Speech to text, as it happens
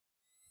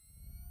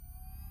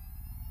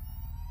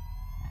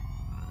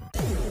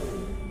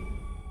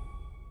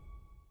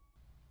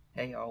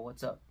Hey y'all,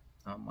 what's up?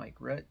 I'm Mike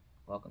Root.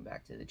 Welcome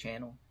back to the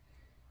channel.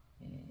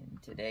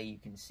 And today you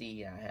can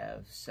see I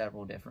have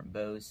several different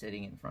bows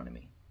sitting in front of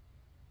me.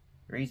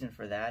 The reason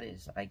for that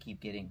is I keep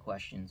getting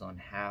questions on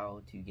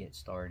how to get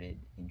started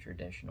in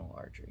traditional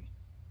archery.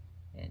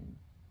 And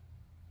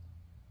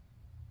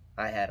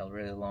I had a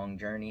really long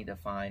journey to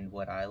find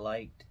what I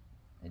liked.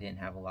 I didn't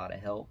have a lot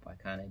of help. I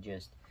kind of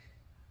just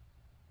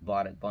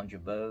bought a bunch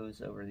of bows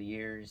over the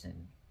years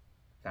and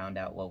found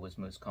out what was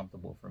most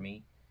comfortable for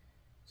me.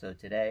 So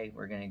today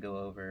we're going to go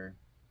over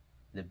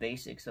the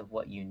basics of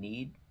what you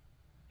need,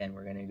 and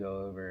we're going to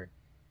go over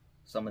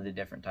some of the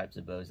different types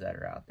of bows that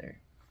are out there.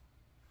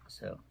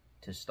 So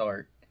to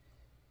start,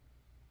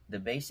 the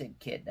basic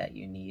kit that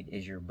you need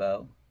is your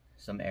bow,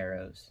 some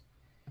arrows.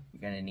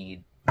 You're going to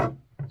need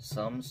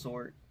some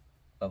sort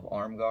of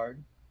arm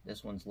guard.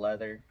 This one's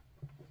leather.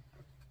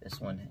 This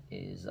one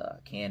is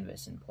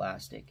canvas and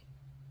plastic.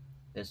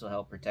 This will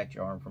help protect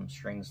your arm from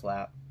string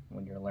slap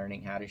when you're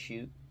learning how to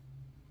shoot.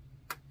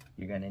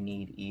 You're going to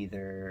need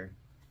either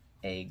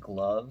a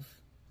glove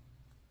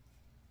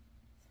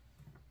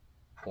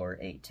or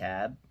a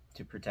tab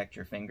to protect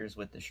your fingers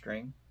with the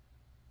string.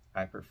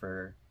 I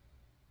prefer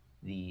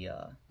the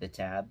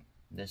tab.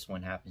 This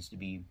one happens to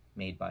be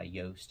made by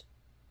Yoast.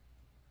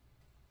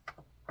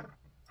 You're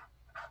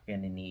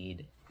going to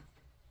need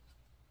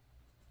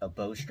a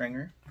bow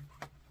stringer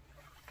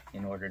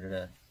in order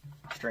to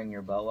string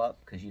your bow up,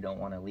 because you don't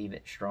want to leave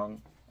it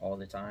strung all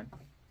the time.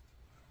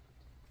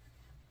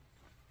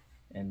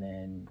 And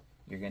then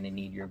you're going to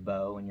need your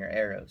bow and your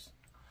arrows.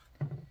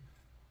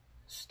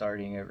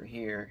 Starting over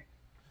here,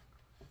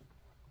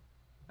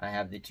 I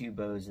have the two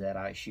bows that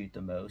I shoot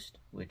the most,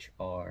 which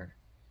are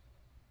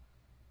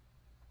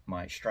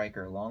my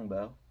striker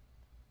longbow.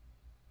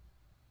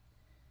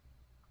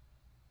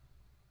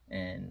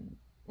 And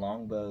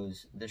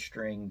longbows, the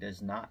string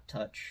does not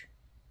touch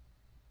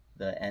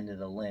the end of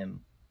the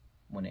limb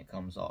when it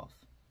comes off.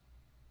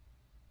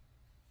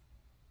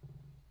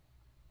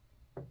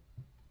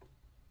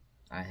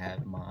 I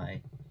have my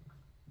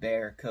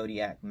Bear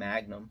Kodiak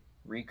Magnum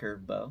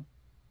recurve bow.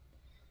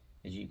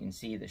 As you can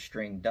see, the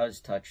string does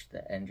touch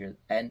the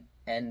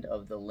end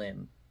of the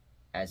limb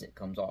as it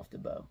comes off the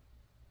bow.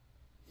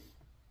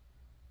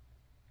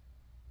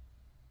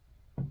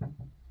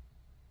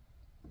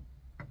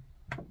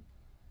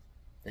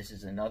 This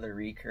is another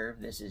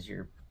recurve. This is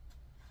your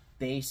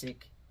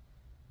basic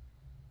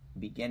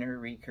beginner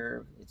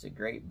recurve. It's a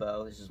great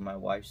bow. This is my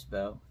wife's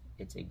bow.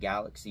 It's a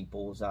Galaxy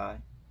Bullseye.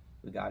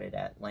 We got it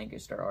at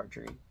Lancaster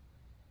Archery.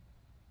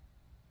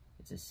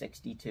 It's a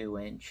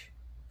 62-inch,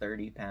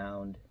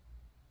 30-pound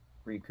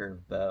recurve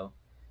bow.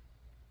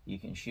 You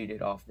can shoot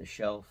it off the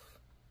shelf,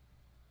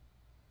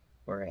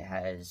 where it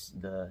has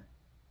the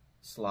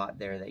slot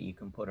there that you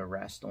can put a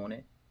rest on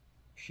it.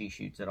 She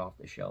shoots it off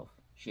the shelf.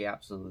 She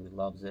absolutely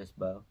loves this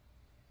bow,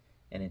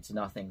 and it's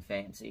nothing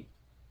fancy.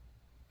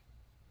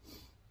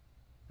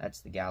 That's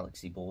the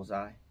Galaxy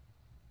Bullseye.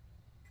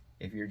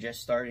 If you're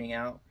just starting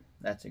out,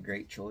 that's a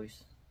great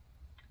choice.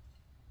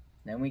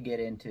 Then we get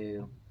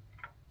into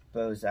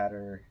bows that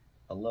are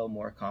a little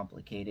more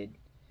complicated.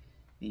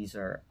 These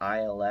are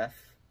ILF,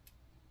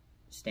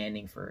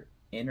 standing for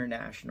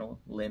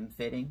International Limb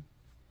Fitting.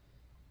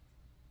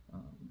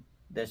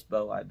 This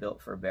bow I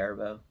built for bear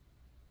bow.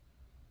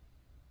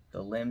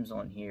 The limbs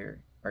on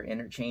here are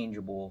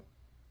interchangeable.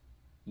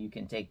 You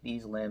can take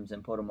these limbs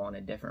and put them on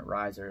a different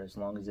riser as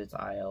long as it's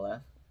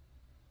ILF.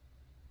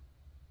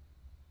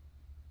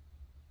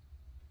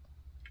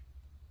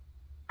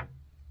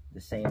 The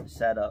same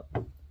setup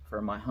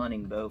for my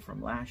hunting bow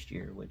from last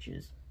year, which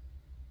is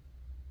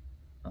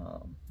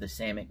the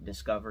Samick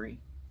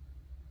Discovery,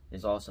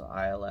 is also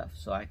ILF.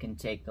 So I can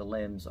take the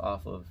limbs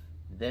off of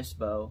this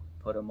bow,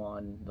 put them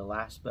on the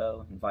last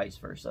bow, and vice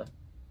versa.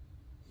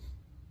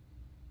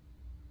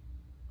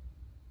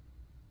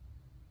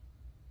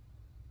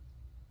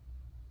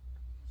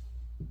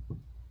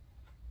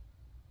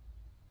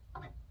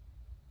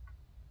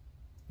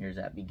 Here's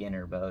that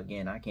beginner bow.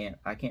 Again, I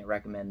can't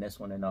recommend this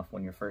one enough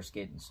when you're first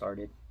getting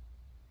started.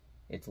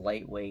 It's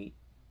lightweight.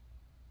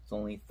 It's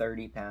only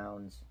 30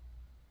 pounds.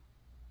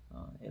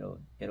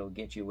 It'll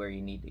get you where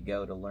you need to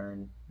go to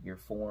learn your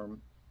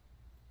form.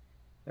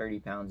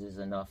 30 pounds is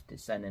enough to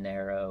send an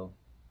arrow,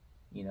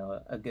 you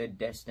know, a good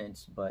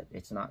distance, but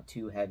it's not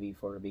too heavy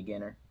for a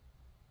beginner.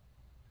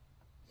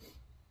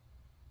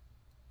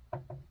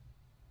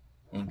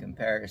 In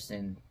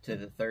comparison to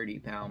the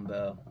 30-pound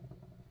bow,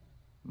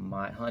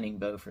 my hunting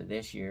bow for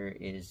this year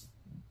is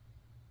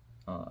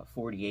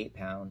 48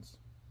 pounds,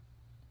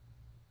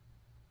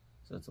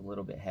 so it's a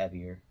little bit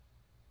heavier.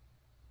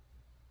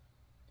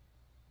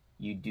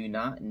 You do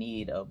not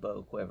need a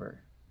bow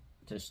quiver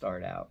to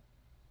start out.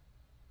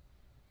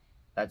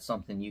 That's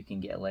something you can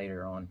get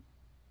later on.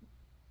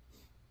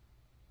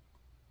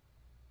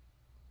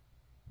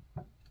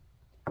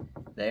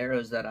 The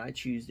arrows that I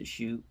choose to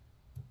shoot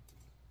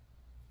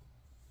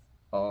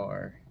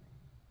are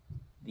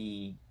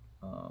the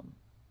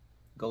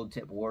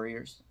gold-tip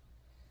warriors,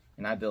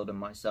 and I build them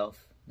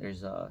myself.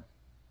 There's a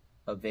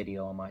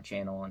video on my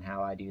channel on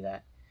how I do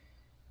that.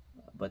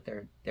 but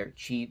they're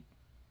cheap.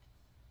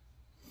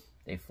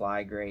 They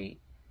fly great.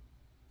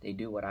 They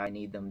do what I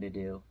need them to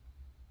do.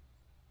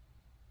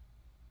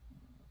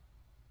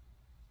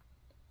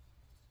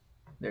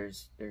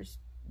 There's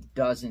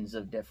dozens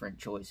of different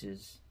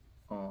choices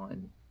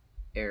on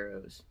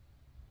arrows,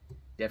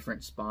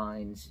 different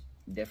spines,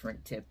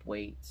 different tip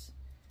weights.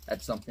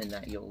 That's something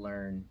that you'll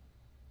learn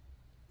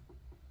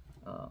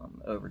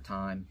over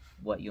time,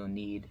 what you'll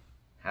need,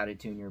 how to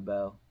tune your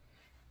bow.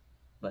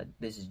 But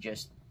this is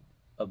just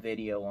a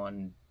video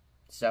on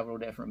several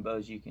different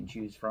bows you can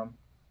choose from,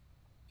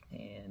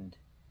 and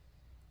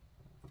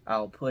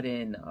I'll put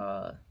in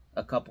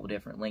a couple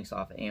different links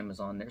off of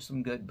Amazon. There's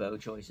some good bow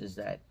choices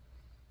that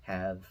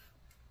have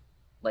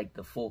like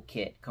the full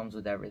kit, comes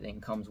with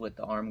everything, comes with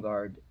the arm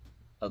guard,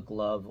 a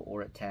glove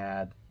or a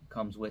tab,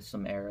 comes with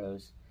some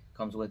arrows,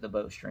 comes with a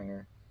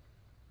bowstringer,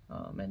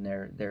 and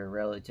they're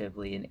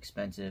relatively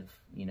inexpensive.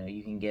 You know,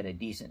 you can get a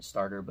decent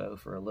starter bow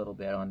for a little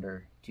bit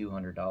under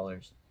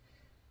 $200,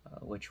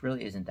 which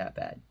really isn't that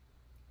bad.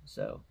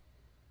 So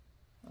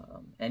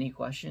any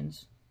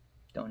questions,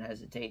 don't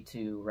hesitate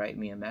to write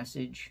me a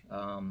message.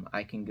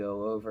 I can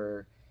go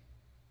over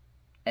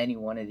any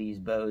one of these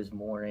bows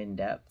more in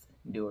depth,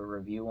 do a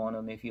review on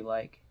them if you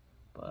like.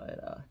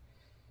 But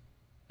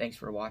thanks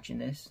for watching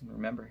this.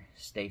 Remember,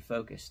 stay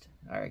focused.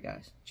 All right,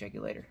 guys, check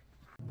you later.